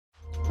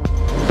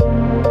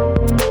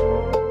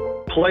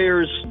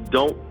players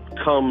don't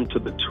come to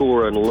the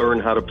tour and learn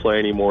how to play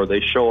anymore.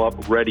 They show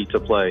up ready to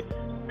play.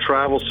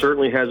 Travel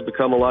certainly has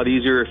become a lot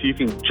easier. If you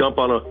can jump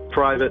on a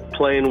private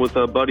plane with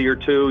a buddy or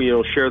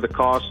two, share the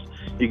cost,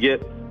 you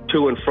get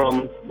to and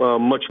from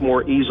much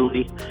more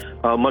easily,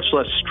 much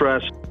less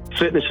stress.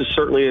 Fitness is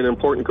certainly an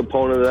important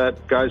component of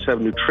that. Guys have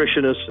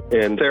nutritionists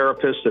and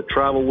therapists that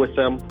travel with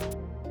them.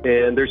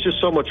 And there's just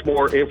so much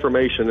more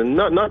information, and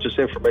not just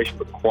information,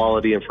 but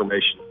quality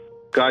information.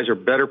 Guys are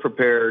better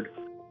prepared.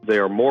 They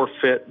are more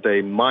fit.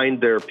 They mind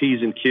their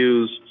P's and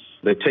Q's.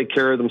 They take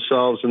care of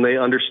themselves, and they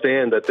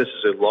understand that this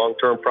is a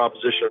long-term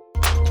proposition.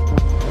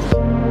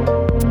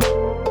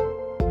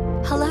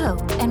 Hello,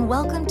 and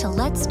welcome to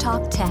Let's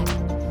Talk Tech,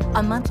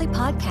 a monthly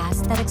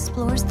podcast that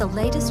explores the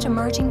latest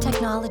emerging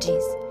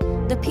technologies,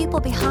 the people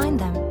behind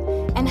them,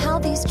 and how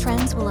these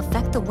trends will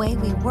affect the way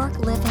we work,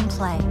 live, and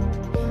play.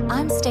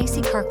 I'm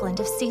Stacy Kirkland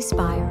of C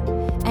Spire,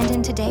 and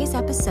in today's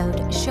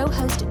episode, show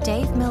host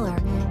Dave Miller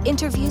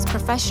interviews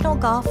professional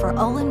golfer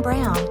Olin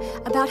Browne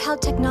about how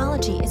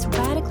technology is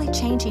radically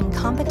changing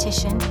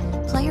competition,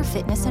 player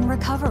fitness, and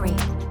recovery.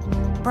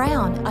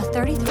 Browne, a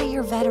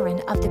 33-year veteran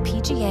of the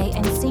PGA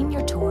and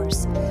Senior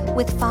Tours,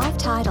 with 5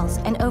 titles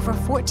and over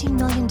 $14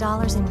 million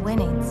in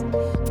winnings,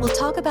 will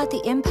talk about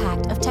the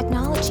impact of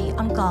technology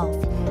on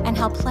golf and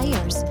how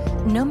players,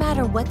 no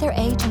matter what their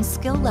age and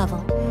skill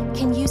level,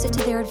 can use it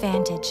to their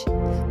advantage.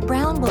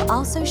 Browne will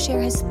also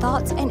share his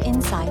thoughts and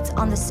insights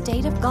on the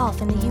state of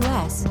golf in the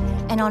U.S.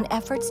 and on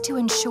efforts to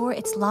ensure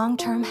its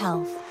long-term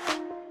health.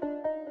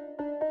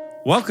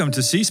 Welcome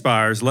to C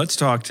Spire's Let's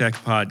Talk Tech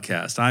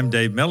podcast. I'm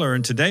Dave Miller,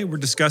 and today we're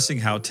discussing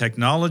how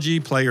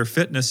technology, player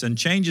fitness, and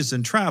changes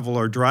in travel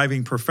are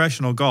driving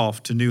professional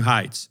golf to new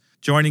heights.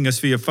 Joining us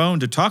via phone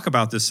to talk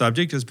about this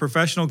subject is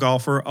professional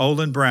golfer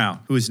Olin Browne,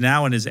 who is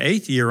now in his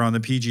 8th year on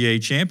the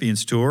PGA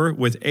Champions Tour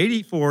with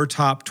 84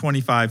 top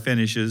 25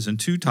 finishes and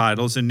 2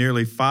 titles and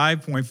nearly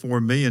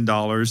 $5.4 million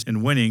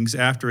in winnings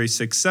after a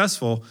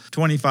successful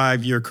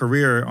 25-year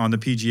career on the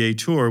PGA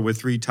Tour with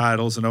 3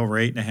 titles and over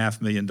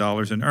 $8.5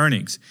 million in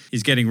earnings.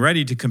 He's getting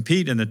ready to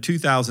compete in the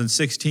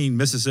 2016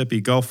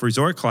 Mississippi Gulf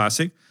Resort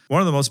Classic, one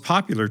of the most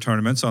popular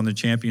tournaments on the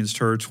Champions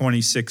Tour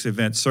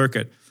 26-event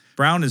circuit.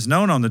 Browne is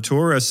known on the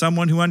tour as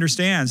someone who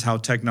understands how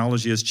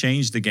technology has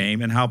changed the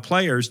game and how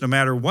players, no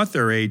matter what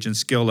their age and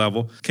skill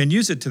level, can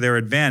use it to their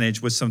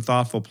advantage with some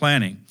thoughtful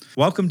planning.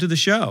 Welcome to the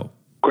show.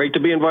 Great to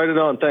be invited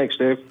on. Thanks,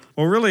 Dave.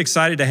 We're really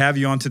excited to have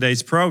you on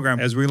today's program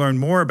as we learn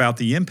more about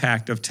the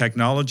impact of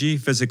technology,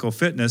 physical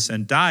fitness,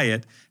 and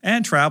diet,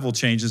 and travel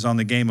changes on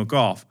the game of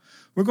golf.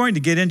 We're going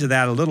to get into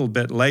that a little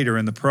bit later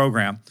in the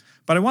program.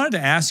 But I wanted to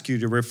ask you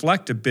to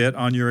reflect a bit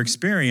on your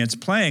experience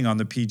playing on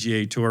the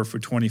PGA Tour for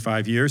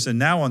 25 years and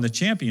now on the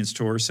Champions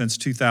Tour since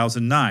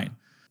 2009.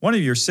 One of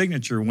your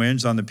signature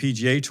wins on the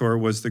PGA Tour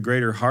was the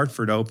Greater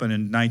Hartford Open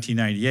in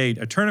 1998,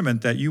 a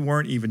tournament that you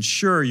weren't even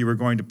sure you were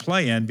going to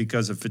play in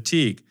because of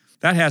fatigue.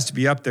 That has to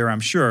be up there,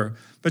 I'm sure.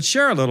 But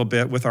share a little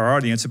bit with our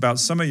audience about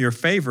some of your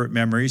favorite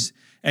memories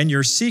and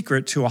your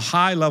secret to a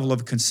high level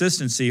of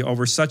consistency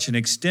over such an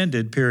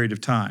extended period of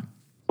time.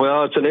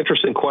 Well, it's an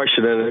interesting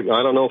question, and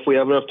I don't know if we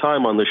have enough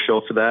time on this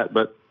show for that.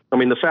 But,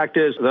 the fact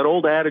is that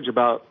old adage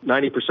about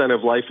 90%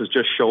 of life is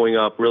just showing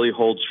up really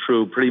holds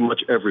true pretty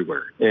much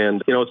everywhere.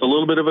 And, it's a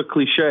little bit of a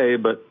cliche,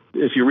 but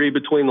if you read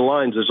between the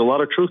lines, there's a lot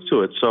of truth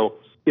to it. So,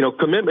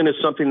 commitment is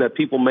something that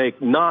people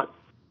make not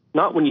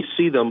when you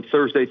see them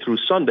Thursday through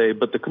Sunday,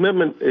 but the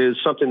commitment is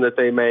something that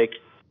they make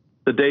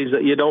the days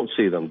that you don't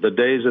see them, the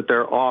days that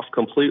they're off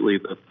completely,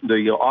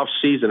 the off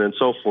season and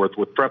so forth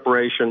with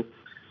preparation.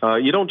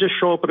 You don't just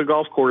show up at a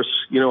golf course,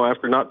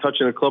 after not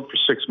touching a club for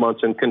 6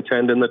 months and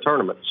contend in the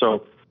tournament.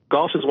 So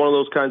golf is one of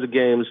those kinds of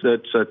games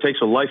that takes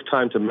a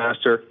lifetime to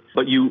master,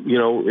 but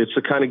it's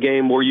the kind of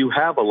game where you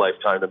have a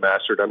lifetime to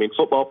master it.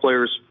 Football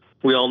players,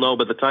 we all know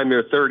by the time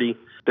they're 30,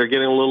 they're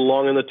getting a little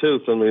long in the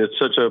tooth.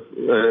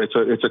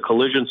 It's a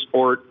collision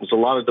sport. There's a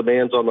lot of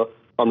demands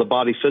on the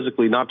body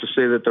physically, not to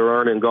say that there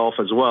aren't in golf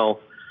as well,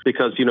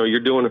 because,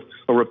 you're doing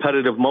a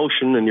repetitive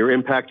motion and you're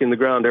impacting the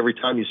ground every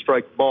time you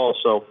strike the ball.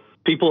 So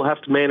people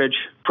have to manage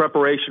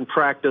preparation,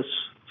 practice,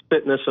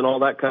 fitness, and all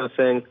that kind of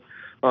thing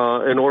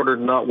in order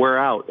to not wear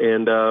out.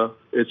 And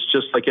it's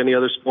just like any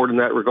other sport in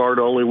that regard,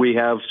 only we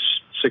have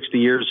 60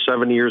 years,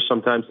 70 years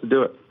sometimes to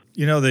do it.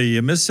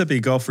 The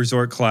Mississippi Gulf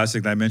Resort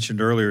Classic that I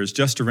mentioned earlier is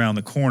just around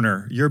the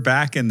corner. You're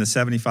back in the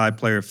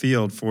 75-player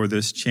field for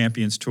this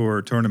Champions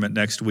Tour tournament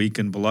next week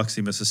in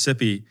Biloxi,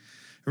 Mississippi.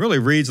 It really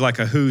reads like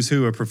a who's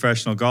who of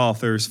professional golf.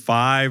 There's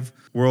 5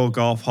 World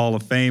Golf Hall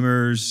of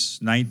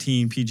Famers,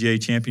 19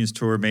 PGA Champions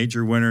Tour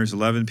major winners,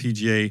 11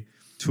 PGA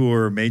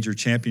Tour major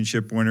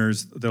championship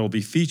winners that will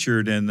be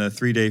featured in the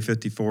 3-day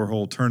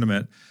 54-hole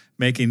tournament,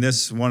 making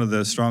this one of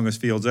the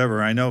strongest fields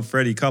ever. I know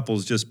Freddie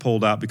Couples just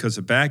pulled out because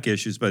of back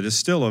issues, but it's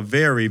still a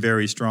very,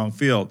 very strong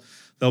field.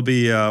 There'll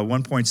be a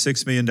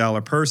 $1.6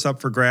 million purse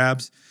up for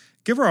grabs.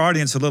 Give our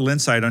audience a little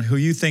insight on who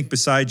you think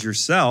besides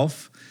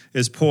yourself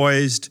is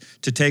poised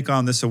to take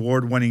on this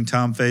award-winning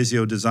Tom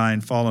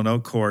Fazio-designed Fallen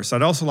Oak course.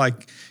 I'd also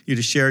like you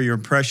to share your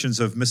impressions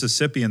of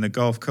Mississippi and the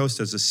Gulf Coast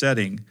as a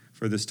setting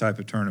for this type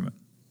of tournament.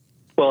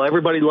 Well,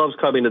 everybody loves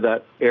coming to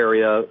that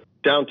area.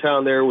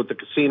 Downtown there with the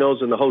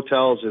casinos and the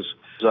hotels is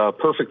a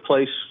perfect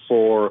place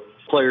for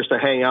players to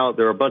hang out.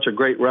 There are a bunch of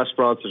great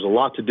restaurants. There's a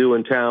lot to do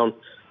in town.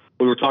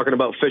 We were talking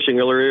about fishing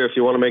earlier. If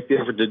you want to make the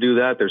effort to do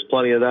that, there's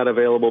plenty of that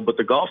available. But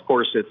the golf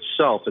course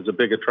itself is a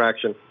big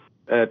attraction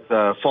at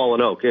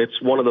Fallen Oak.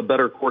 It's one of the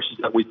better courses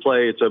that we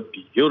play. It's a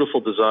beautiful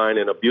design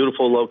and a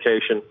beautiful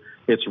location.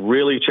 It's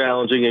really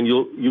challenging, and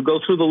you go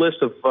through the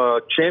list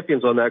of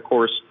champions on that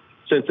course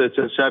since its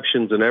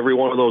inceptions, and every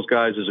one of those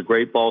guys is a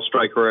great ball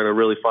striker and a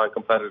really fine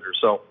competitor.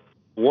 So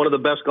one of the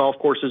best golf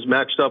courses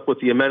matched up with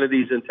the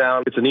amenities in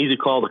town. It's an easy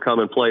call to come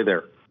and play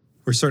there.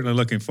 We're certainly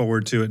looking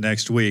forward to it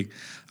next week.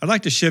 I'd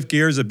like to shift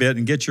gears a bit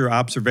and get your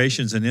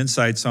observations and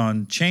insights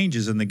on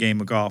changes in the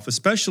game of golf,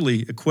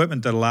 especially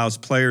equipment that allows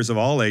players of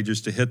all ages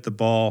to hit the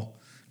ball,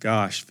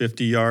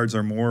 50 yards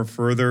or more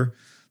further.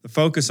 The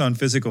focus on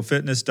physical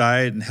fitness,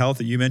 diet, and health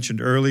that you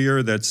mentioned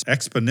earlier that's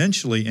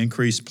exponentially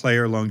increased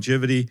player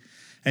longevity,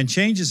 and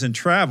changes in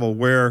travel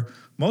where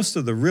most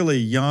of the really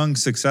young,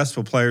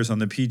 successful players on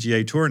the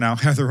PGA Tour now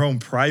have their own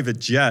private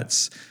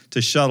jets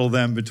to shuttle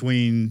them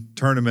between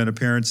tournament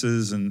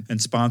appearances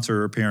and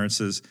sponsor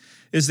appearances.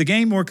 Is the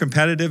game more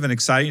competitive and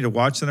exciting to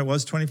watch than it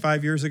was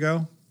 25 years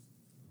ago?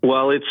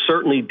 Well, it's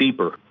certainly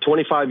deeper.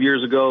 25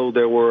 years ago,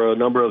 there were a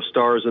number of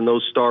stars, and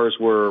those stars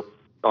were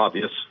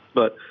obvious.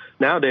 But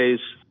nowadays,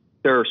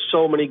 there are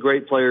so many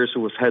great players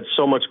who have had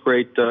so much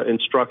great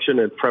instruction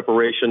and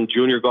preparation.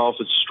 Junior golf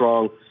is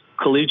strong.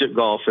 Collegiate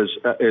golf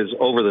is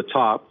over the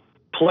top.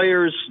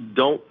 Players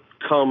don't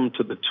come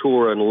to the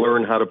tour and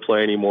learn how to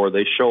play anymore.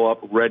 They show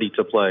up ready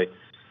to play.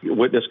 You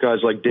witness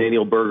guys like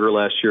Daniel Berger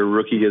last year,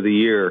 Rookie of the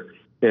Year,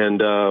 and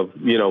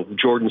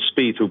Jordan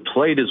Spieth, who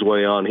played his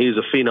way on. He's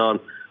a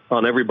phenom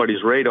on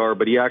everybody's radar,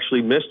 but he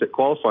actually missed at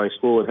qualifying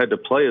school and had to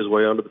play his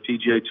way onto the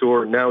PGA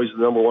Tour, and now he's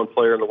the number one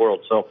player in the world.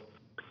 So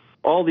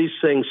all these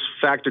things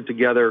factored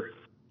together.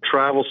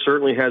 Travel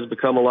certainly has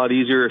become a lot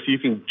easier. If you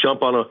can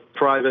jump on a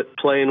private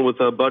plane with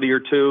a buddy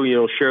or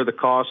two, share the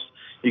cost,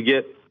 you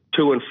get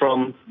to and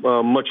from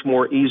much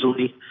more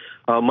easily,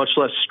 much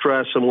less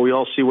stress. And we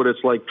all see what it's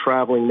like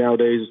traveling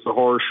nowadays. It's a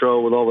horror show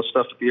with all the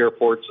stuff at the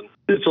airports. And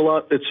it's a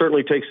lot. It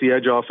certainly takes the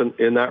edge off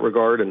in that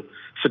regard. And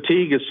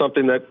fatigue is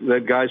something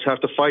that guys have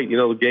to fight.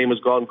 The game has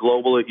gone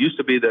global. It used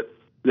to be that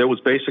there was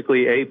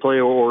basically a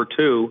player or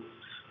two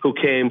who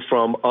came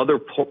from other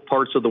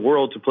parts of the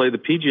world to play the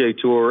PGA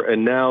Tour,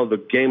 and now the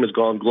game has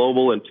gone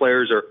global, and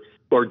players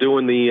are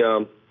doing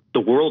the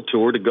World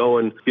Tour to go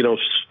and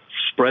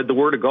spread the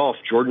word of golf.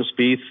 Jordan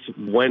Spieth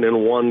went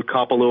and won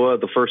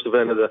Kapalua, the first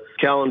event of the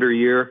calendar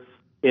year,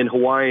 in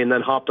Hawaii, and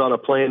then hopped on a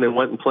plane and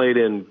went and played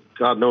in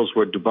God knows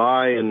where,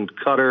 Dubai and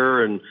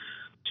Qatar and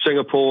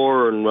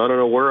Singapore and I don't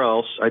know where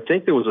else. I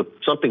think there was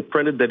something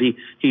printed that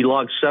he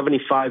logged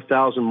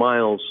 75,000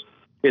 miles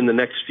in the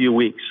next few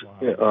weeks.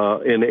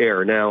 Wow. In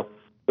air. Now,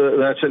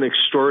 that's an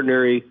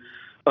extraordinary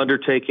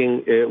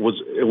undertaking. It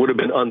would have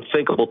been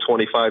unthinkable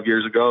 25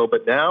 years ago,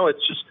 but now it's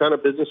just kind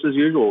of business as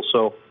usual.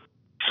 So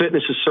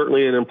fitness is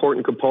certainly an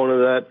important component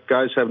of that.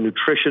 Guys have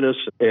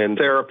nutritionists and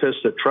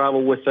therapists that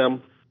travel with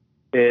them,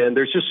 and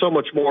there's just so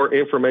much more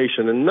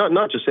information, and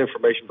not just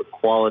information, but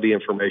quality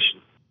information.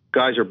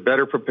 Guys are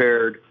better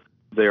prepared.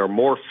 They are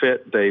more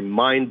fit. They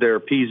mind their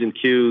P's and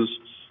Q's.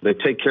 They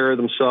take care of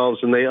themselves,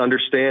 and they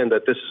understand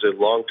that this is a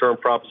long-term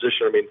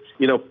proposition. I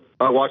mean,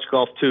 I watch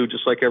golf too,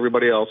 just like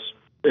everybody else.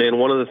 And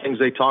one of the things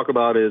they talk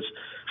about is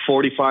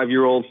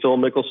 45-year-old Phil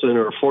Mickelson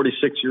or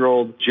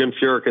 46-year-old Jim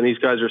Furyk, and these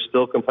guys are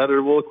still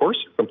competitive. Well, of course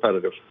they're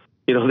competitive.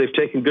 They've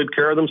taken good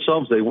care of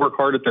themselves. They work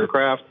hard at their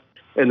craft,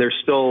 and there's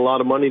still a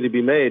lot of money to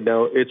be made.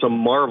 Now, it's a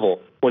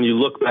marvel when you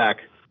look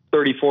back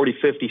 30, 40,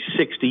 50,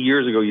 60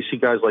 years ago. You see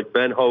guys like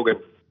Ben Hogan,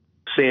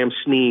 Sam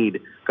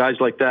Snead, guys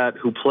like that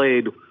who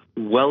played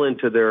well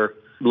into their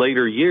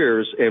later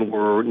years and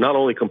were not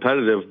only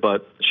competitive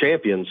but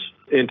champions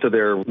into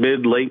their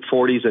late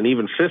 40s and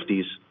even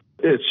 50s.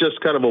 It's just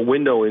kind of a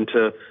window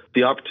into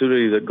the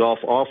opportunity that golf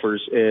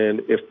offers.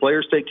 And if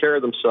players take care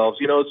of themselves,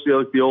 it's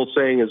the old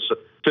saying is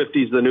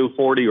 50's the new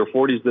 40 or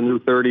 40's the new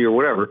 30 or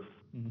whatever.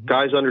 Mm-hmm.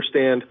 Guys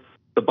understand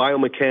the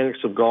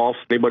biomechanics of golf.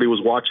 Anybody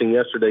was watching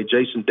yesterday,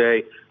 Jason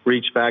Day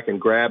reached back and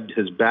grabbed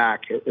his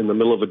back in the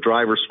middle of a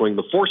driver swing.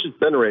 The forces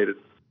generated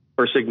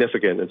are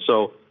significant. And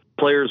so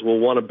players will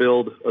want to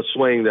build a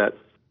swing that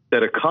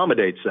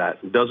accommodates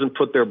that, doesn't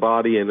put their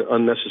body in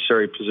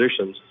unnecessary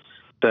positions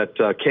that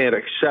can't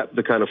accept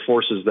the kind of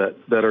forces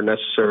that are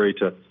necessary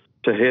to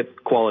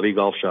hit quality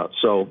golf shots.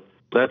 So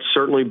that's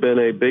certainly been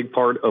a big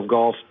part of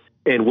golf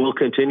and will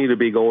continue to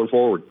be going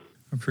forward.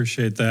 I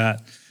appreciate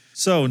that.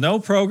 So no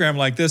program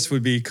like this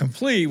would be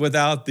complete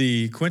without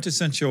the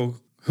quintessential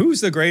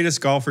who's the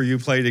greatest golfer you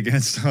played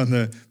against on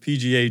the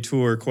PGA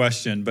Tour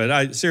question. But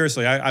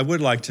I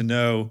would like to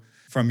know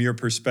from your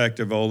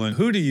perspective, Olin,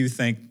 who do you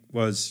think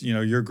was,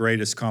 your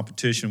greatest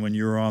competition when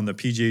you were on the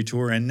PGA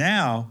Tour? And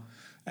now,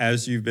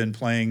 as you've been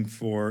playing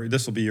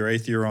this will be your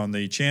 8th year on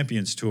the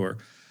Champions Tour.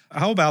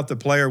 How about the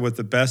player with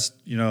the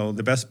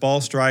best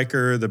ball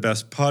striker, the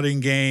best putting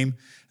game,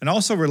 And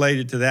also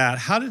related to that,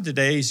 how did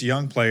today's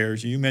young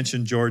players, you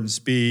mentioned Jordan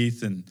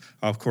Spieth and,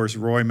 of course,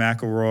 Roy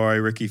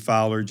McIlroy, Ricky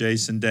Fowler,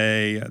 Jason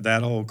Day,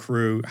 that whole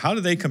crew, how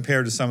do they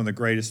compare to some of the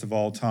greatest of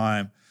all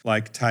time,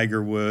 like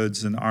Tiger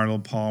Woods and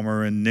Arnold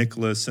Palmer and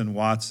Nicklaus and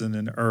Watson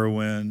and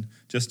Irwin,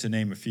 just to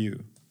name a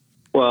few?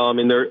 Well, I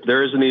mean,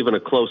 there isn't even a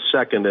close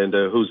second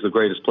into who's the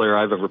greatest player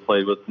I've ever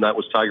played with, and that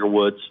was Tiger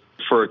Woods.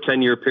 For a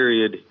 10-year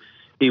period,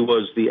 he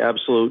was the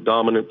absolute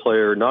dominant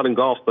player, not in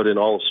golf, but in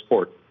all of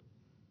sport.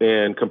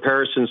 And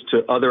comparisons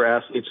to other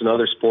athletes in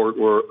other sport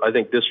were, I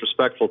think,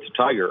 disrespectful to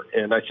Tiger.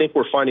 And I think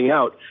we're finding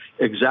out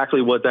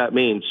exactly what that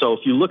means. So if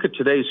you look at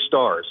today's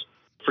stars,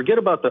 forget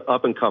about the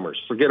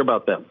up-and-comers. Forget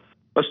about them.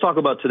 Let's talk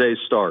about today's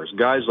stars.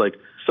 Guys like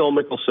Phil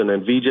Mickelson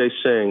and Vijay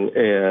Singh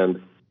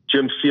and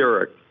Jim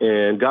Furyk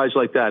and guys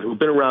like that who've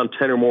been around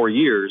 10 or more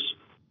years,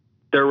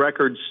 their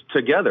records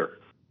together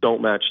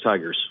don't match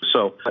Tiger's.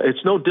 So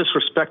it's no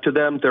disrespect to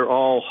them. They're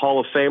all Hall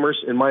of Famers,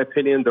 in my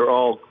opinion. They're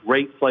all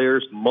great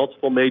players,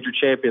 multiple major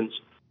champions.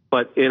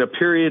 But in a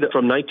period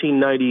from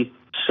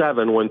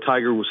 1997, when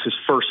Tiger was his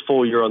first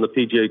full year on the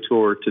PGA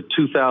Tour, to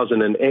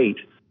 2008,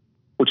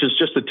 which is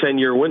just a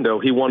 10-year window,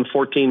 he won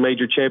 14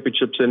 major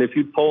championships. And if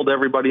you polled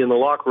everybody in the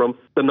locker room,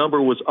 the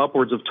number was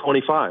upwards of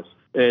 25.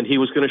 And he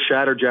was going to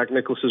shatter Jack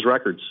Nicklaus's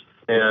records.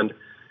 And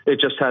it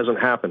just hasn't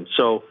happened.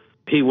 So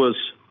he was...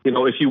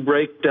 if you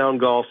break down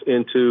golf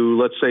into,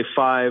 let's say,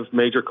 5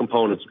 major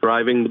components,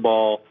 driving the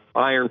ball,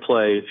 iron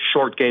play,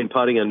 short game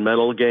putting, and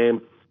mental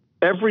game,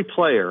 every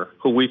player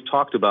who we've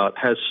talked about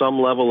has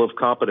some level of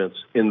competence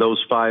in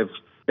those 5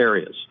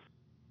 areas.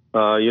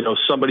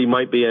 Somebody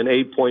might be an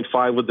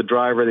 8.5 with the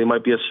driver. They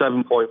might be a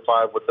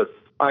 7.5 with the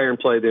iron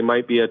play. They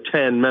might be a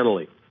 10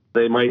 mentally.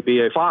 They might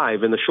be a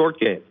 5 in the short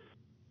game.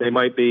 They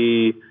might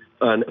be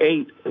an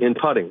 8 in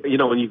putting.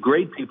 When you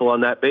grade people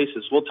on that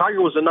basis, well,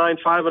 Tiger was a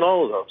 9.5 in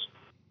all of those.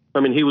 I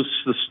mean, he was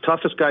the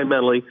toughest guy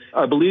mentally.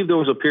 I believe there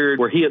was a period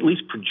where he at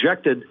least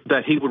projected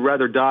that he would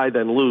rather die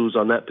than lose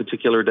on that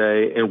particular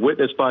day, and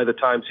witnessed by the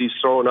times he's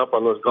throwing up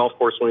on the golf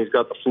course when he's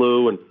got the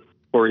flu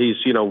or he's,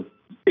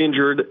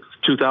 injured.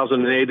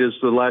 2008 is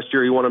the last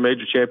year he won a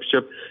major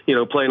championship,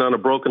 playing on a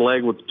broken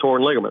leg with a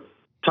torn ligament.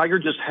 Tiger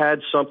just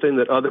had something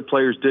that other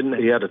players didn't.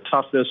 He had a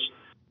toughness,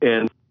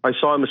 and I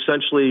saw him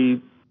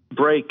essentially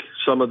break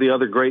some of the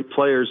other great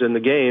players in the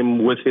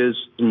game with his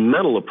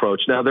mental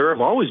approach. Now, there have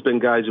always been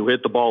guys who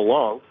hit the ball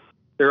long.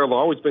 There have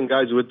always been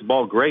guys who hit the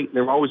ball great. And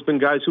there have always been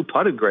guys who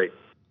putted great.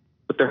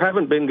 But there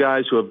haven't been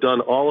guys who have done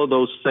all of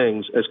those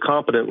things as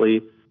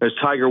competently as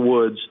Tiger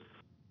Woods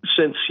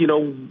since,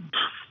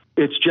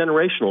 it's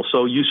generational.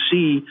 So you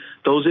see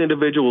those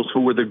individuals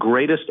who were the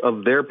greatest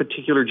of their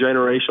particular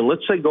generation.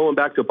 Let's say going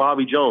back to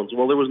Bobby Jones.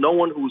 Well, there was no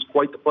one who was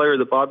quite the player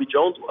that Bobby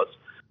Jones was.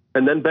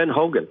 And then Ben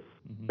Hogan.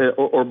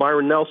 Or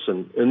Byron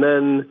Nelson, and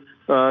then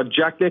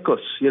Jack Nicklaus,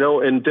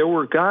 and there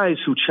were guys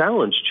who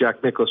challenged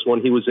Jack Nicklaus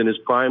when he was in his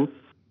prime,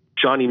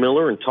 Johnny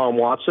Miller and Tom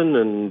Watson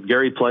and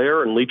Gary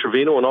Player and Lee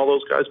Trevino and all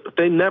those guys, but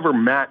they never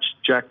matched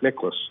Jack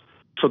Nicklaus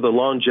for the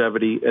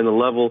longevity and the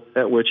level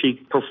at which he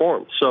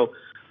performed. So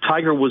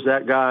Tiger was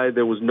that guy.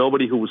 There was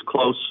nobody who was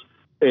close,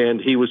 and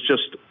he was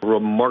just a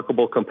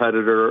remarkable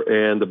competitor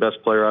and the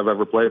best player I've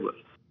ever played with.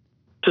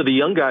 To the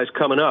young guys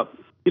coming up,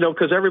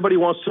 because everybody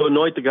wants to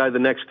anoint the guy the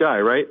next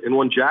guy, right? And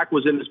when Jack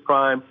was in his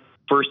prime,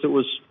 first it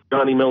was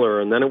Johnny Miller,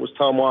 and then it was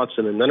Tom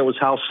Watson, and then it was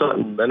Hal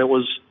Sutton, then it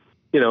was,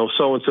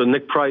 so-and-so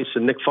Nick Price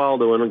and Nick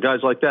Faldo and guys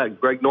like that,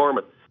 Greg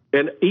Norman.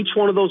 And each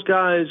one of those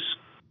guys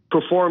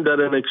performed at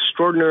an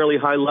extraordinarily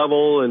high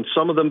level, and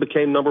some of them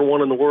became number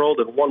one in the world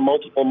and won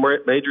multiple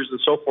majors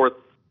and so forth,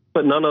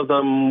 but none of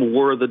them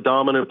were the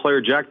dominant player.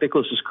 Jack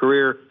Nicklaus's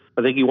career,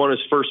 I think he won his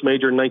first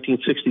major in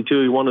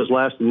 1962. He won his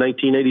last in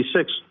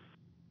 1986.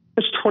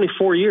 That's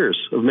 24 years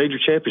of major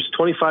championships,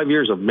 25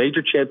 years of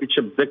major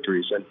championship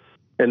victories.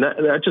 And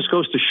that just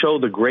goes to show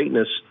the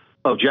greatness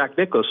of Jack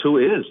Nicklaus, who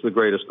is the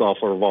greatest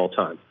golfer of all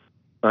time.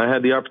 I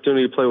had the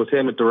opportunity to play with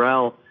him at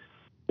Doral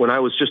when I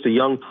was just a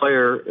young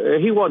player.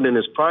 He wasn't in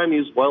his prime. He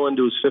was well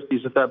into his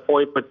 50s at that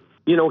point. But,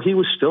 he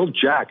was still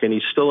Jack, and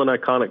he's still an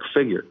iconic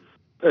figure.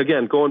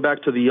 Again, going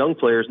back to the young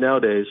players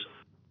nowadays,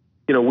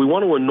 we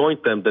want to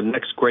anoint them the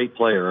next great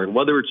player. And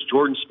whether it's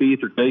Jordan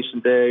Spieth or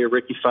Jason Day or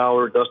Ricky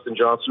Fowler or Dustin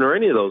Johnson or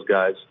any of those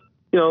guys,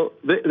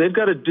 they've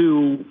got to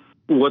do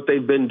what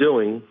they've been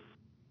doing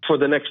for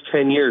the next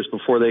 10 years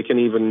before they can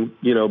even,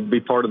 be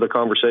part of the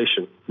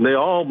conversation. And they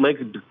all make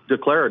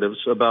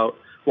declaratives about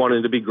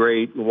wanting to be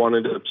great and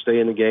wanting to stay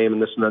in the game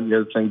and this and that and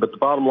the other thing. But the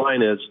bottom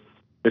line is,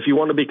 if you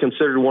want to be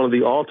considered one of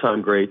the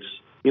all-time greats,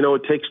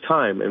 it takes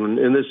time. And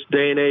in this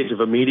day and age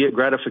of immediate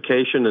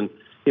gratification and,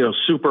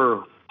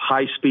 super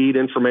high-speed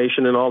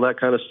information and all that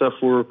kind of stuff,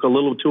 we're a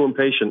little too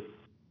impatient.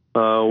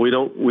 We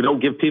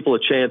don't give people a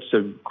chance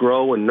to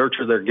grow and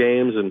nurture their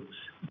games and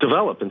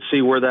develop and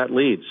see where that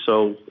leads.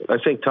 So I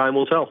think time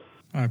will tell.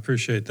 I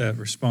appreciate that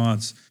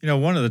response.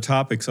 One of the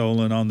topics,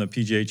 Olin, on the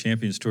PGA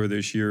Champions Tour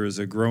this year is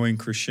a growing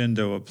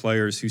crescendo of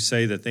players who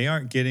say that they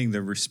aren't getting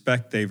the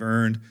respect they've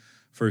earned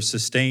for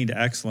sustained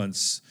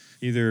excellence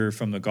either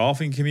from the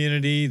golfing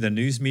community, the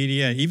news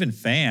media, even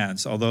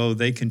fans, although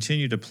they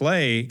continue to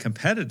play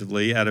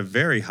competitively at a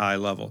very high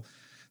level.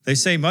 They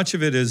say much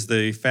of it is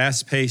the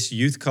fast-paced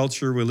youth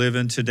culture we live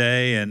in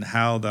today and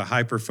how the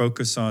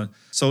hyper-focus on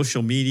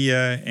social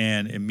media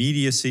and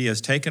immediacy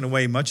has taken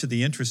away much of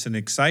the interest and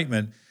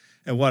excitement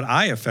in what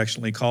I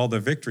affectionately call the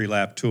Victory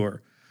Lap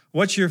Tour.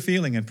 What's your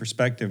feeling and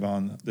perspective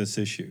on this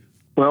issue?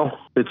 Well,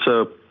 it's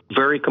a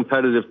very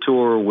competitive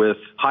tour with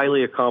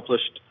highly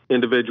accomplished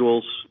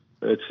individuals.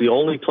 It's the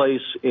only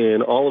place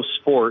in all of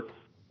sport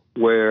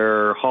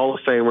where Hall of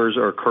Famers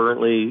are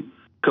currently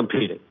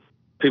competing.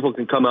 People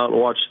can come out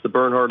and watch the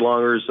Bernhard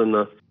Langers and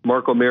the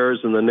Mark O'Mearas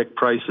and the Nick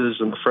Prices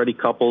and the Freddie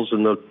Couples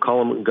and the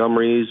Colin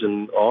Montgomerys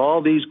and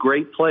all these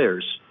great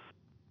players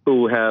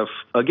who have,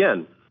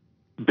 again,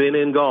 been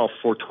in golf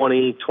for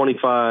 20,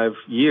 25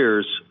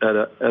 years at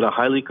a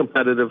highly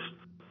competitive,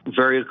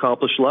 very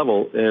accomplished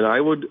level. And I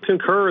would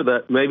concur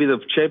that maybe the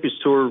Champions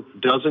Tour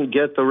doesn't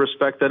get the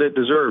respect that it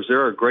deserves.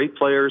 There are great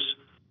players,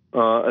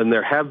 and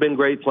there have been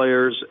great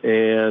players.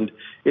 And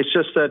it's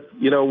just that,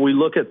 we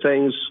look at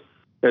things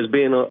as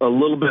being a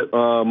little bit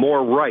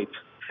more ripe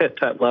at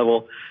that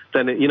level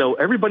than,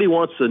 everybody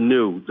wants the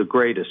new, the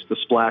greatest, the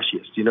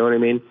splashiest. You know what I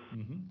mean?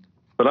 Mm-hmm.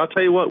 But I'll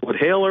tell you what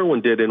Hale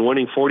Irwin did in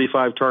winning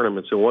 45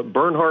 tournaments and what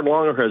Bernhard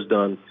Langer has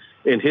done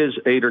in his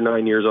 8 or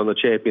 9 years on the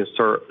Champions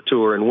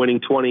Tour and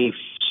winning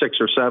 26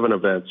 or 7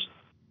 events,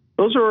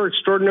 those are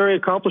extraordinary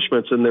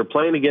accomplishments, and they're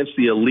playing against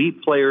the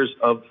elite players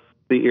of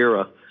the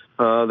era.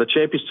 The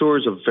Champions Tour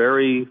is a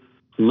very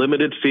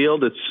limited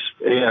field. It's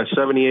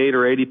 78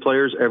 or 80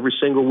 players every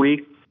single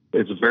week.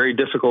 It's very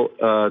difficult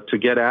to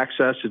get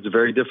access. It's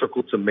very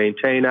difficult to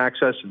maintain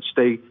access and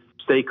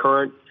stay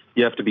current.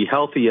 You have to be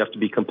healthy. You have to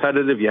be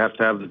competitive. You have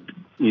to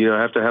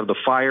have the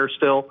fire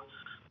still.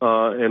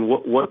 And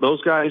what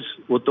those guys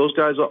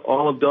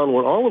all have done,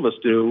 what all of us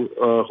do,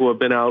 who have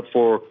been out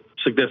for a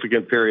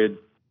significant period,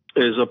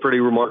 is a pretty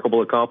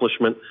remarkable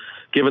accomplishment,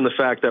 given the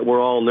fact that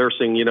we're all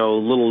nursing,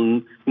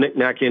 little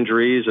knick-knack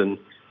injuries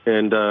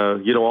and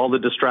all the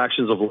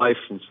distractions of life,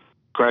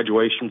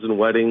 graduations and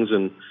weddings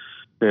and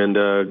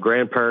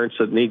grandparents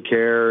that need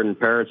care and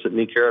parents that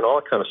need care and all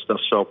that kind of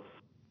stuff. So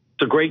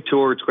it's a great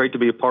tour. It's great to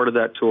be a part of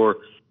that tour.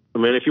 I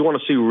mean, if you want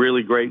to see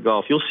really great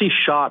golf, you'll see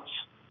shots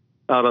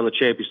out on the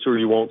Champions Tour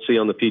you won't see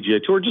on the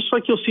PGA Tour, just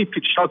like you'll see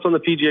shots on the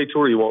PGA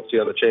Tour you won't see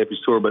on the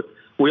Champions Tour. But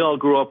we all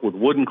grew up with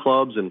wooden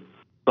clubs and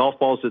golf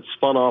balls that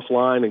spun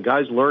offline, and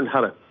guys learned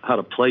how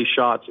to play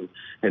shots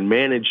and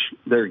manage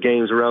their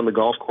games around the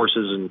golf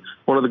courses. And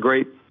one of the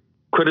great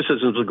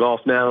criticisms of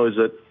golf now is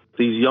that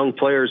these young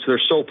players,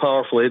 they're so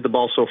powerful, they hit the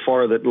ball so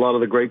far that a lot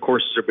of the great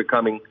courses are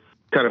becoming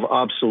kind of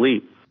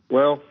obsolete.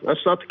 Well,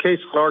 that's not the case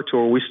on our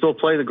tour. We still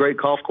play the great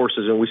golf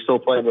courses, and we still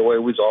play them the way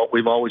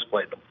we've always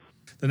played them.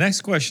 The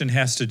next question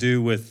has to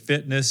do with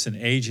fitness and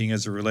aging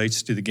as it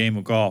relates to the game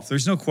of golf.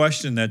 There's no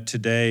question that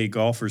today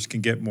golfers can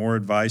get more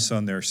advice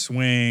on their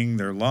swing,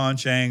 their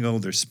launch angle,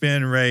 their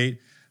spin rate.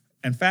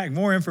 In fact,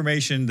 more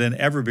information than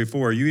ever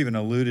before. You even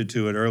alluded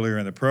to it earlier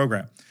in the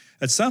program.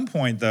 At some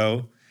point,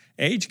 though,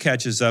 age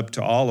catches up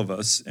to all of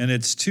us, and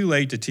it's too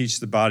late to teach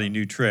the body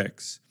new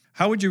tricks.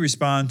 How would you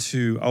respond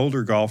to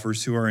older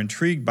golfers who are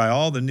intrigued by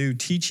all the new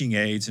teaching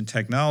aids and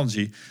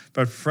technology,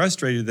 but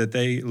frustrated that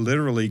they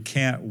literally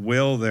can't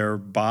will their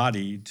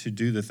body to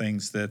do the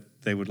things that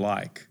they would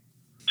like?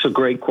 It's a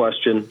great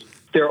question.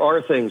 There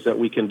are things that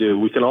we can do.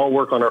 We can all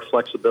work on our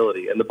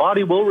flexibility, and the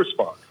body will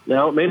respond.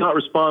 Now, it may not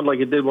respond like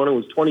it did when it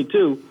was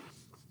 22,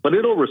 but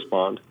it'll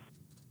respond.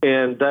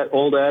 And that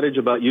old adage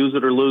about use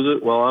it or lose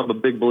it, well, I'm a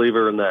big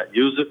believer in that.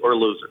 Use it or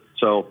lose it.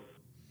 So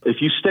if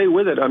you stay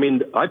with it, I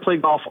mean, I play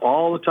golf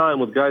all the time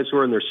with guys who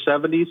are in their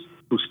 70s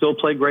who still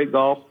play great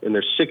golf, in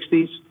their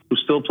 60s who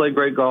still play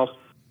great golf.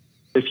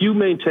 If you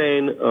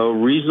maintain a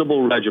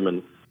reasonable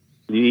regimen,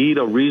 you eat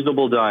a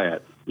reasonable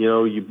diet,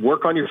 you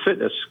work on your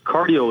fitness,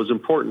 cardio is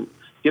important.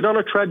 Get on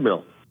a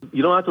treadmill.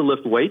 You don't have to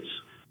lift weights.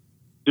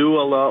 Do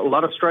a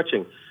lot of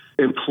stretching.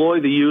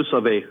 Employ the use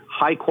of a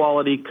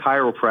high-quality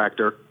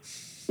chiropractor.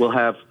 Will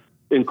have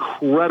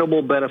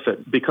incredible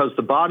benefit because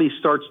the body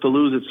starts to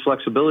lose its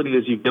flexibility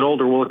as you get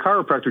older. Well, a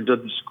chiropractor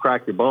doesn't just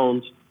crack your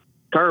bones.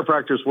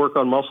 Chiropractors work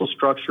on muscle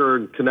structure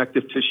and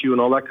connective tissue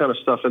and all that kind of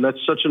stuff, and that's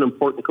such an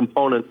important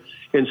component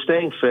in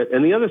staying fit.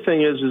 And the other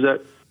thing is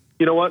that,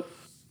 you know what?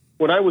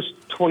 When I was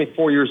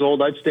 24 years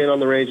old, I'd stand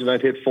on the range and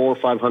I'd hit 400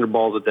 or 500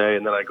 balls a day,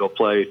 and then I'd go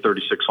play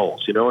 36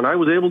 holes, and I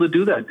was able to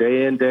do that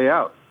day in, day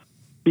out.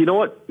 You know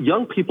what?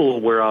 Young people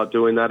will wear out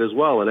doing that as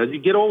well. And as you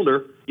get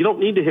older, you don't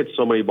need to hit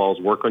so many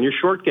balls. Work on your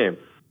short game.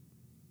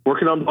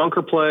 Working on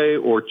bunker play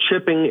or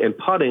chipping and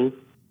putting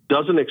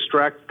doesn't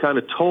extract kind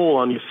of toll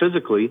on you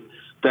physically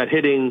that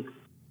hitting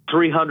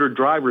 300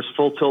 drivers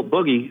full tilt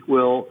boogie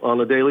will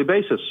on a daily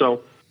basis.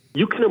 So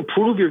you can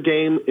improve your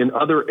game in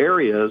other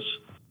areas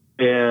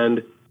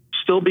and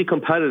still be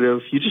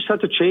competitive. You just have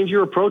to change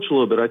your approach a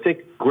little bit. I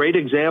think great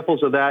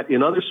examples of that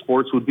in other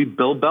sports would be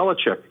Bill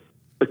Belichick,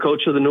 the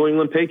coach of the New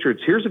England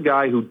Patriots. Here's a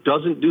guy who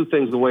doesn't do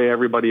things the way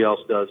everybody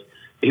else does.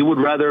 He would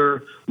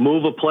rather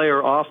move a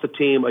player off the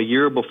team a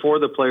year before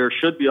the player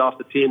should be off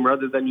the team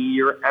rather than a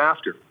year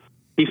after.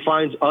 He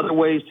finds other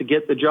ways to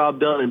get the job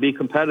done and be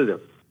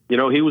competitive.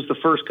 He was the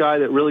first guy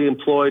that really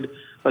employed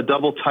a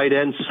double tight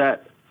end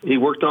set. He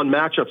worked on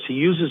matchups. He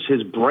uses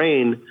his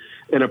brain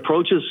and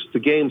approaches the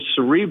game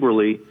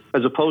cerebrally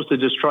as opposed to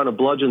just trying to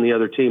bludgeon the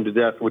other team to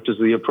death, which is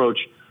the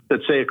approach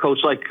that, say, a coach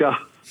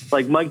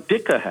like Mike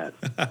Ditka had,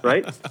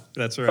 right?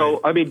 That's right.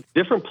 So,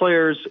 different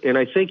players, and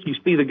I think you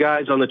see the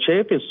guys on the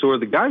Champions Tour,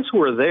 the guys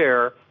who are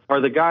there are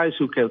the guys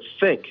who can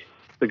think,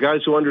 the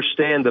guys who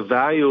understand the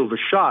value of a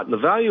shot. And the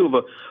value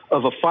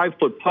of a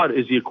 5-foot putt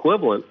is the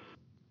equivalent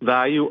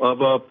value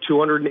of a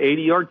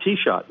 280-yard tee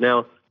shot.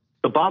 Now,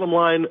 the bottom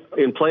line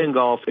in playing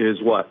golf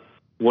is what?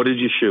 What did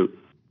you shoot?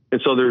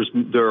 And so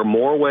there are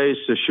more ways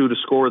to shoot a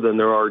score than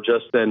there are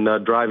just then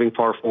driving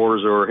par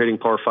fours or hitting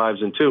par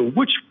fives and two,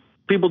 which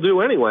people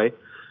do anyway.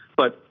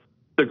 But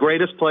the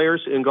greatest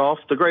players in golf,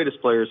 the greatest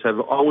players have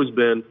always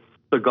been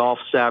the golf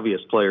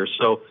savviest players.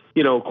 So,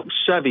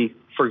 Seve,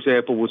 for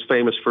example, was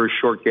famous for his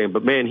short game,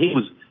 but man,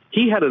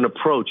 he had an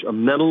approach, a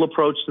mental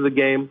approach to the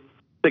game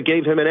that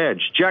gave him an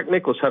edge. Jack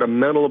Nicklaus had a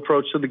mental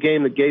approach to the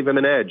game that gave him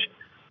an edge.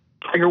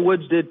 Tiger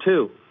Woods did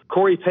too.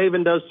 Corey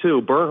Pavin does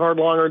too. Bernhard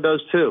Langer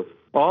does too.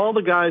 All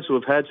the guys who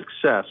have had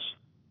success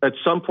at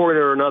some point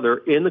or another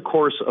in the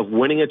course of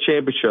winning a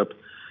championship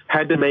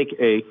had to make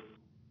a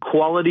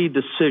quality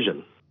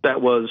decision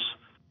that was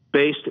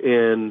based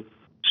in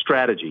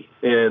strategy.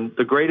 And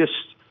the greatest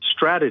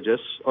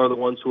strategists are the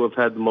ones who have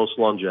had the most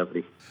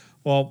longevity.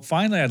 Well,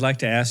 finally, I'd like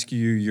to ask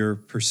you your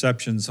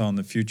perceptions on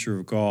the future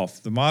of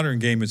golf. The modern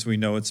game, as we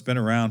know, it's been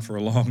around for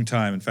a long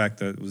time. In fact,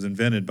 it was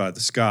invented by the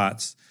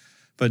Scots.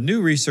 But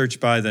new research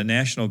by the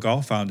National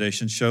Golf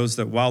Foundation shows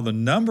that while the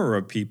number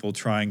of people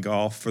trying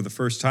golf for the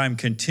first time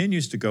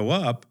continues to go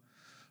up,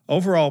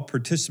 overall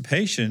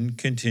participation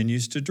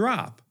continues to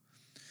drop.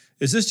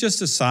 Is this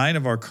just a sign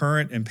of our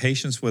current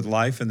impatience with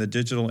life in the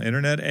digital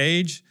internet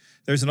age?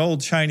 There's an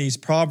old Chinese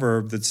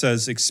proverb that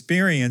says,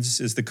 experience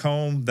is the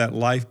comb that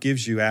life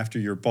gives you after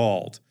you're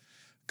bald.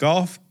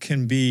 Golf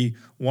can be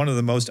one of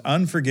the most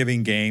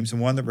unforgiving games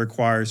and one that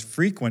requires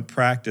frequent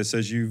practice,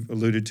 as you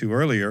alluded to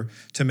earlier,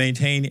 to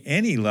maintain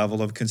any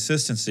level of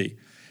consistency.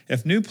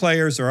 If new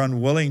players are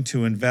unwilling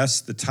to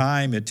invest the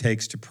time it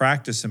takes to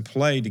practice and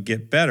play to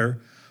get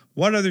better,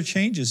 what other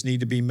changes need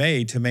to be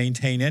made to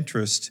maintain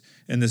interest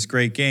in this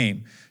great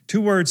game? Two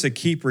words that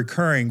keep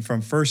recurring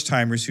from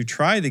first-timers who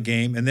try the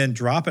game and then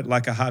drop it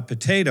like a hot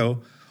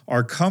potato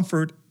are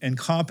comfort and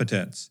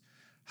competence.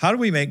 How do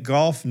we make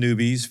golf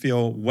newbies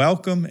feel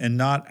welcome and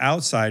not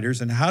outsiders,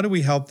 and how do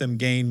we help them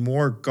gain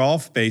more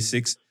golf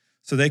basics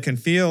so they can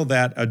feel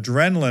that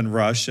adrenaline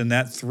rush and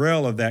that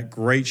thrill of that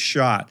great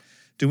shot?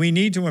 Do we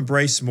need to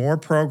embrace more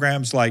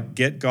programs like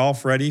Get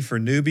Golf Ready for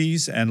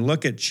Newbies and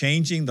look at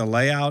changing the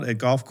layout at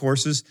golf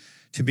courses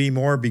to be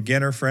more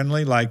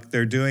beginner-friendly like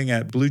they're doing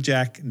at Blue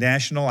Jack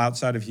National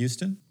outside of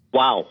Houston?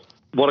 Wow,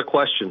 what a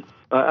question.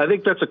 I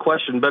think that's a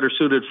question better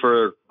suited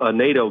for a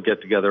NATO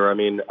get-together.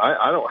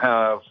 I don't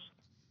have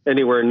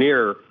anywhere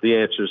near the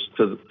answers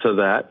to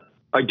that.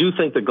 I do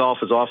think that golf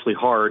is awfully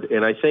hard,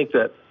 and I think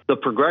that the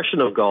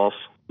progression of golf,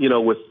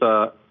 with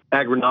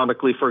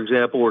agronomically, for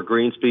example, where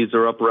green speeds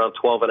are up around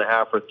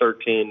 12.5 or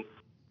 13,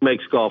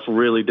 makes golf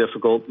really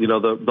difficult.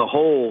 The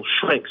hole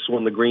shrinks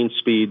when the green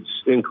speeds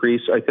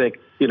increase. I think,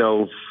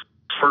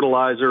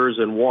 fertilizers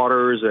and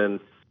waters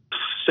and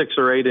 6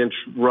 or 8 inch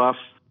rough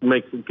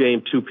make the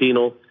game too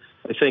penal.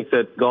 I think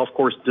that golf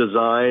course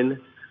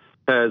design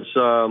has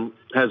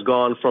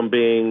gone from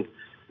being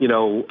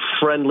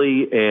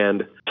friendly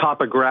and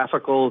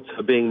topographical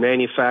to being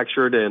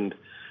manufactured and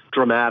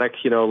dramatic,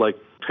 like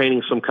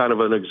painting some kind of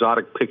an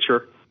exotic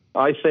picture.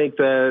 I think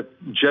that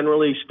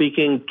generally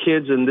speaking,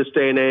 kids in this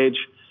day and age,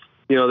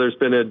 there's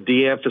been a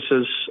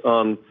de-emphasis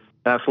on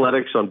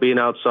athletics, on being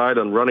outside,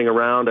 on running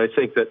around. I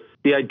think that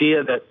the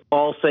idea that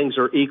all things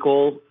are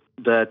equal,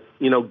 that,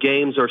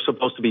 games are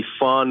supposed to be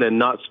fun and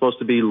not supposed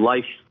to be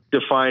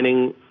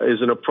life-defining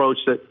is an approach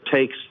that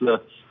takes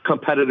the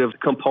competitive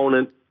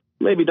component,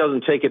 maybe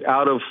doesn't take it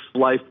out of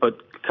life, but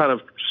kind of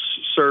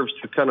serves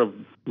to kind of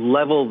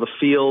level the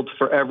field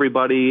for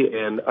everybody.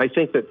 And I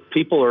think that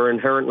people are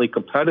inherently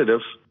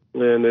competitive,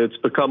 and it's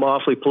become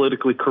awfully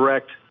politically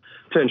correct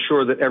to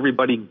ensure that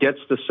everybody gets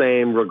the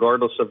same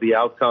regardless of the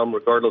outcome,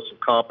 regardless of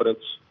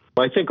competence.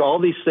 I think all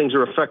these things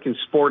are affecting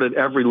sport at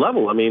every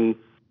level.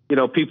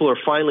 People are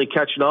finally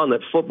catching on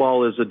that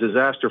football is a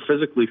disaster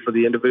physically for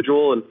the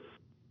individual, and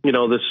the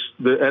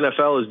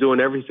NFL is doing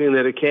everything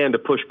that it can to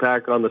push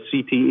back on the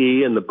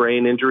CTE and the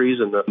brain injuries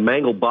and the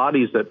mangled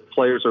bodies that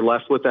players are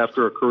left with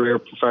after a career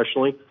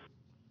professionally.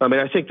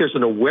 I think there's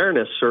an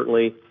awareness,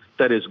 certainly,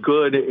 that is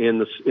good in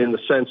the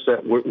sense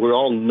that we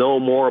all know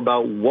more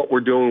about what we're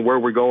doing, where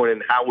we're going,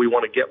 and how we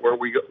want to get where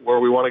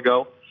we want to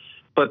go.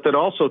 But that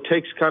also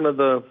takes kind of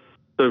the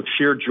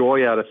sheer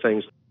joy out of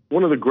things.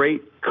 One of the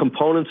great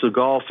components of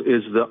golf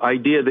is the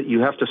idea that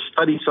you have to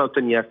study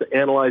something, you have to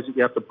analyze it,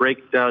 you have to break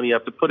it down, you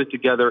have to put it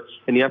together,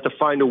 and you have to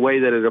find a way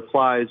that it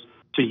applies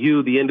to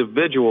you, the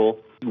individual,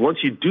 once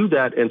you do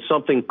that and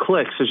something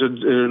clicks, there's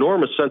an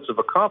enormous sense of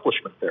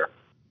accomplishment there.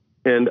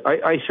 And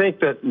I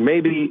think that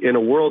maybe in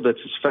a world that's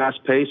as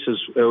fast-paced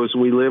as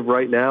we live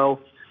right now,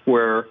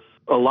 where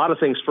a lot of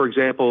things, for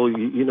example,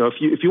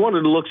 if you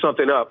wanted to look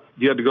something up,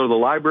 you had to go to the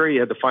library, you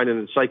had to find an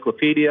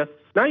encyclopedia.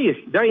 Now you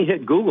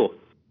hit Google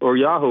or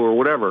Yahoo or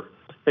whatever,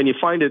 and you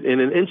find it in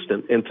an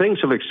instant. And things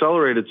have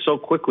accelerated so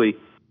quickly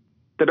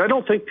that I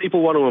don't think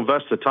people want to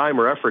invest the time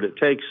or effort it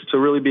takes to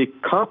really be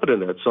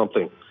competent at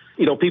something.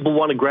 People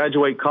want to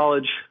graduate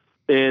college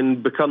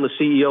and become the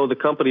CEO of the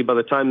company by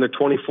the time they're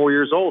 24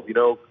 years old.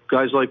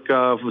 Guys like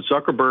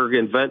Zuckerberg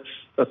invent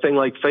a thing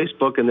like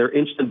Facebook, and they're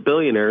instant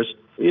billionaires.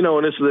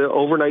 And it's the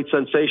overnight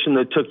sensation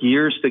that took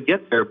years to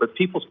get there. But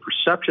people's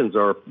perceptions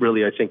are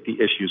really, I think, the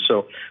issue.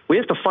 So we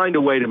have to find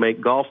a way to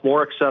make golf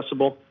more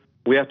accessible.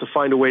 We have to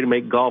find a way to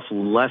make golf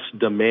less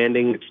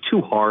demanding. It's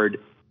too hard.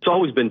 It's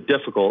always been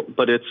difficult,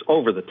 but it's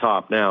over the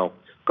top now.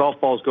 Golf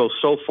balls go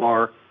so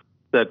far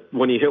that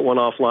when you hit one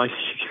offline,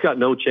 you got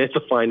no chance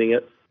of finding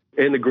it.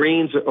 And the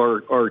greens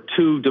are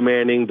too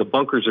demanding. The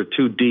bunkers are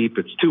too deep.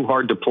 It's too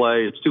hard to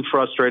play. It's too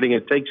frustrating.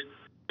 It takes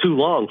too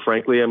long,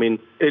 frankly. I mean,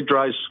 it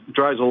drives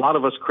a lot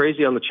of us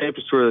crazy on the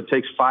Champions Tour that it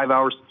takes 5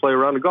 hours to play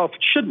around a golf.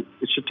 It shouldn't.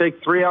 It should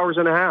take 3 hours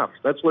and a half.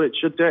 That's what it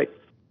should take.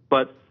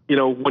 But,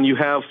 when you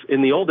have,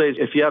 in the old days,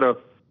 if you had a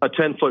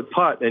 10-foot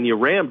putt and you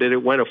rammed it,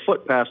 it went a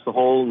foot past the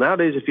hole.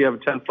 Nowadays, if you have a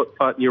 10-foot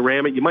putt and you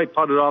ram it, you might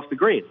putt it off the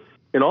green.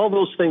 And all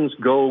those things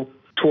go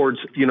towards,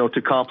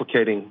 to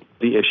complicating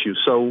the issue.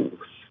 So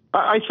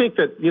I think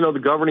that, the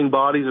governing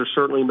bodies are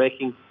certainly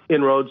making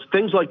inroads.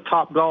 Things like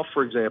Topgolf,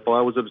 for example.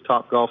 I was at a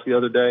Topgolf the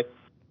other day.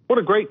 What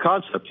a great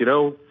concept,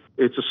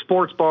 It's a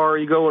sports bar.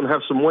 You go and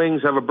have some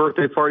wings, have a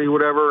birthday party,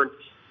 whatever, and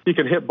you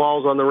can hit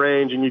balls on the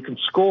range and you can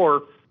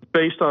score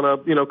based on a,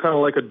 kind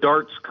of like a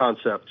darts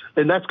concept.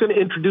 And that's going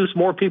to introduce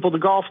more people to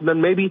golf. And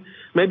then maybe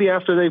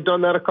after they've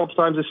done that a couple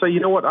times, they say, you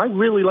know what, I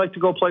really like to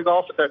go play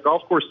golf at that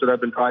golf course that I've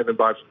been driving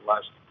by for the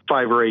last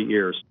 5 or 8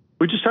 years.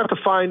 We just have to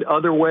find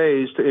other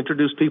ways to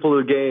introduce people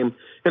to the game.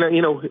 And,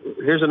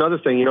 here's another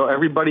thing.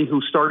 Everybody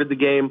who started the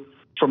game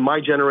from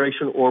my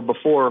generation or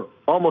before,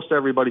 almost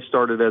everybody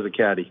started as a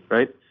caddy,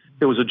 right?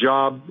 It was a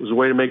job. It was a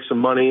way to make some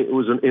money. It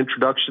was an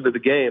introduction to the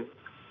game.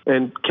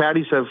 And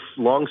caddies have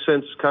long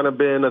since kind of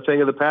been a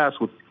thing of the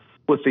past with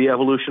the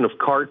evolution of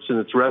carts and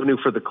its revenue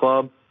for the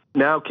club.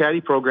 Now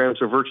caddy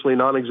programs are virtually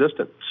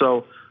non-existent.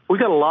 So we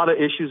got a lot of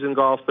issues in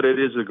golf, but it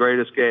is the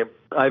greatest game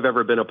I've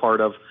ever been a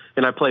part of.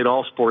 And I played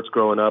all sports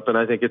growing up, and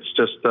I think it's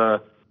just, I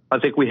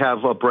think we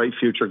have a bright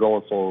future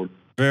going forward.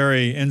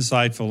 Very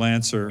insightful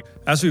answer.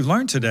 As we've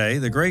learned today,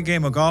 the great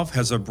game of golf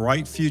has a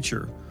bright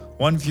future,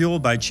 one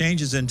fueled by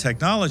changes in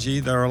technology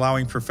that are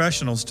allowing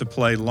professionals to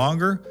play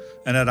longer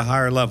and at a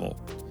higher level.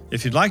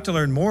 If you'd like to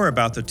learn more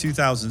about the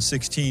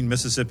 2016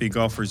 Mississippi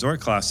Golf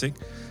Resort Classic,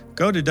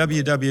 go to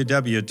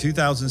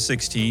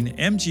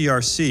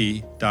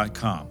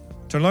www.2016mgrc.com.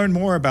 To learn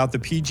more about the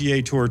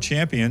PGA Tour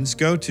champions,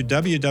 go to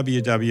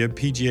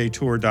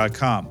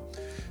www.pgatour.com.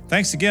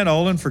 Thanks again,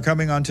 Olin, for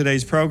coming on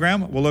today's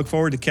program. We'll look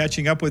forward to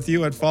catching up with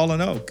you at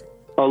Fallen Oak.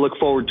 I'll look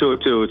forward to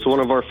it, too. It's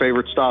one of our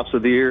favorite stops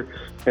of the year,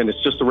 and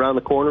it's just around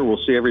the corner. We'll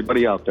see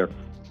everybody out there.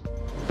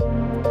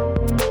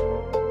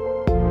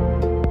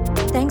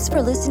 Thanks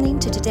for listening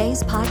to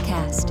today's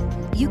podcast.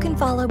 You can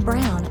follow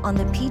Browne on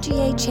the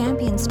PGA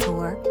Champions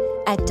Tour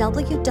at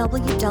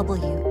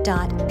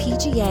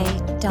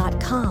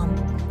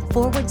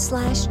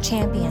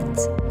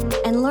www.pga.com/champions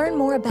and learn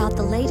more about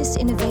the latest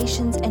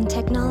innovations and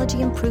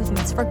technology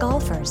improvements for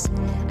golfers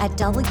at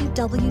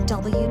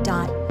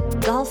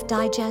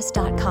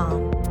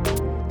www.golfdigest.com.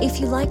 If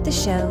you like the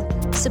show,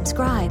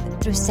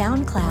 subscribe through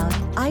SoundCloud,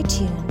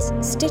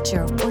 iTunes,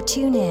 Stitcher, or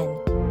TuneIn.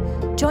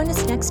 Join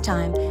us next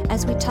time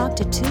as we talk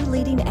to 2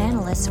 leading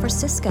analysts for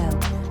Cisco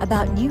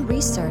about new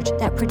research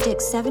that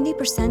predicts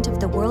 70% of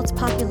the world's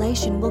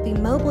population will be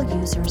mobile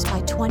users by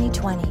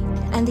 2020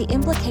 and the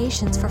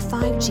implications for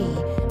 5G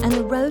and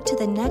the road to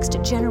the next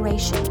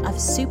generation of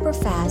super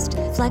fast,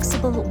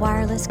 flexible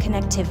wireless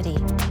connectivity.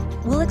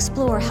 We'll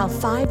explore how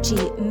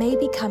 5G may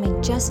be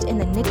coming just in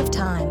the nick of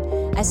time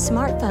as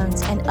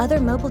smartphones and other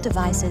mobile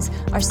devices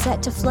are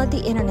set to flood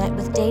the internet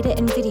with data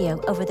and video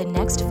over the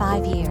next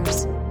 5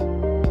 years.